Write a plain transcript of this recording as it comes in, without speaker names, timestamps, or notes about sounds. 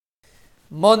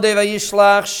Monday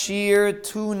Vayishlach, Shiur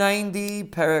 290,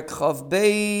 Perek Chav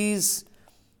Beis,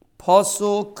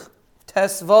 Pasuk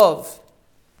Tesvav.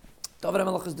 David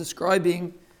HaMelech is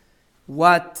describing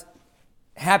what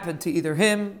happened to either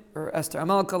him or Esther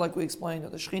Amalka, like we explained, or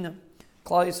the Shechina,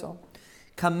 Klal Yisrael.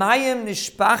 Kamayim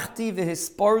nishpachti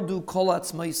v'hispardu kol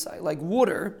atzmaisai. Like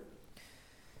water,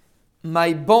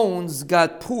 my bones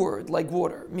got poured like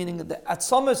water, meaning that the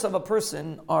atzamas of a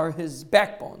person are his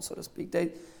backbone, so to speak.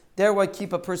 They're what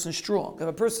keep a person strong. If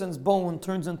a person's bone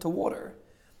turns into water,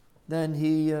 then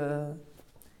he doesn't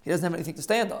have anything to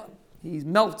stand on. He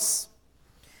melts.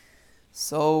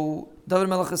 So David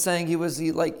Melech is saying he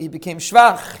became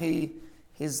shvach.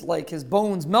 His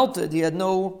bones melted. He had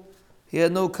no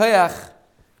kayach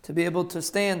to be able to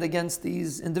stand against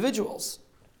these individuals.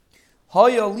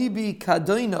 Haya libi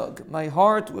kadoinog. My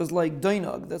heart was like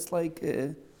doinog. That's like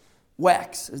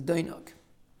wax, is doinog.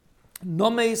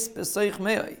 Nomes beseich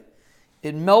me'ai.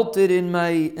 It melted in my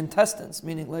intestines,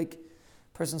 meaning like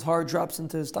a person's heart drops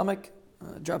into his stomach,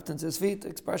 dropped into his feet, the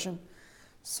expression.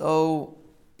 So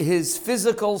his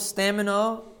physical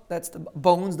stamina, that's the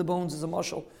bones is a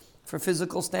muscle for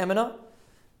physical stamina,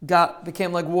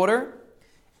 became like water.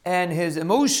 And his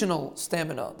emotional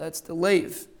stamina, that's the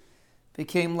lave,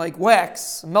 became like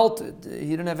wax, melted. He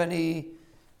didn't have any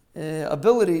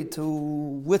ability to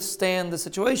withstand the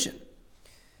situation.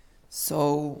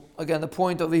 So, again, the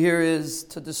point over here is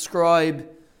to describe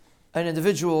an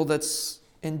individual that's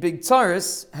in big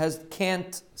tzaris,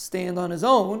 can't stand on his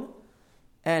own,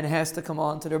 and has to come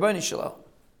on to the Rebbeinu Shalom.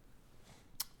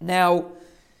 Now,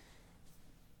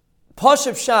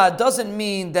 Pasuk Shad doesn't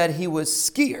mean that he was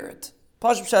scared.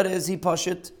 Pasuk Shad is he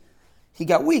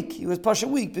got weak. He was Pasuk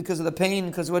weak because of the pain,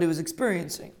 because of what he was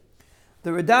experiencing. The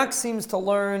Radak seems to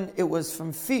learn it was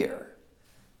from fear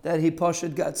that he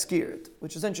Pashut got scared,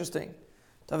 which is interesting.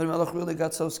 David Melech really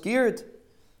got so scared.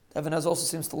 David also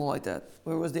seems to learn like that.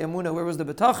 Where was the Amunah? Where was the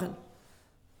Betachin?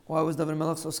 Why was David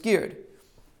Melech so scared?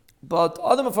 But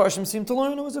other Mefarshim seem to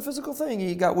learn it was a physical thing.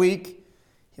 He got weak.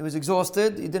 He was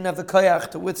exhausted. He didn't have the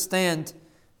kayach to withstand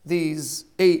these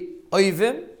 8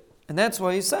 oivim. And that's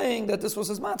why he's saying that this was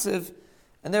his matziv.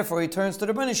 And therefore he turns to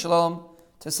the Rebbeinu Shalom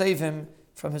to save him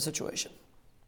from his situation.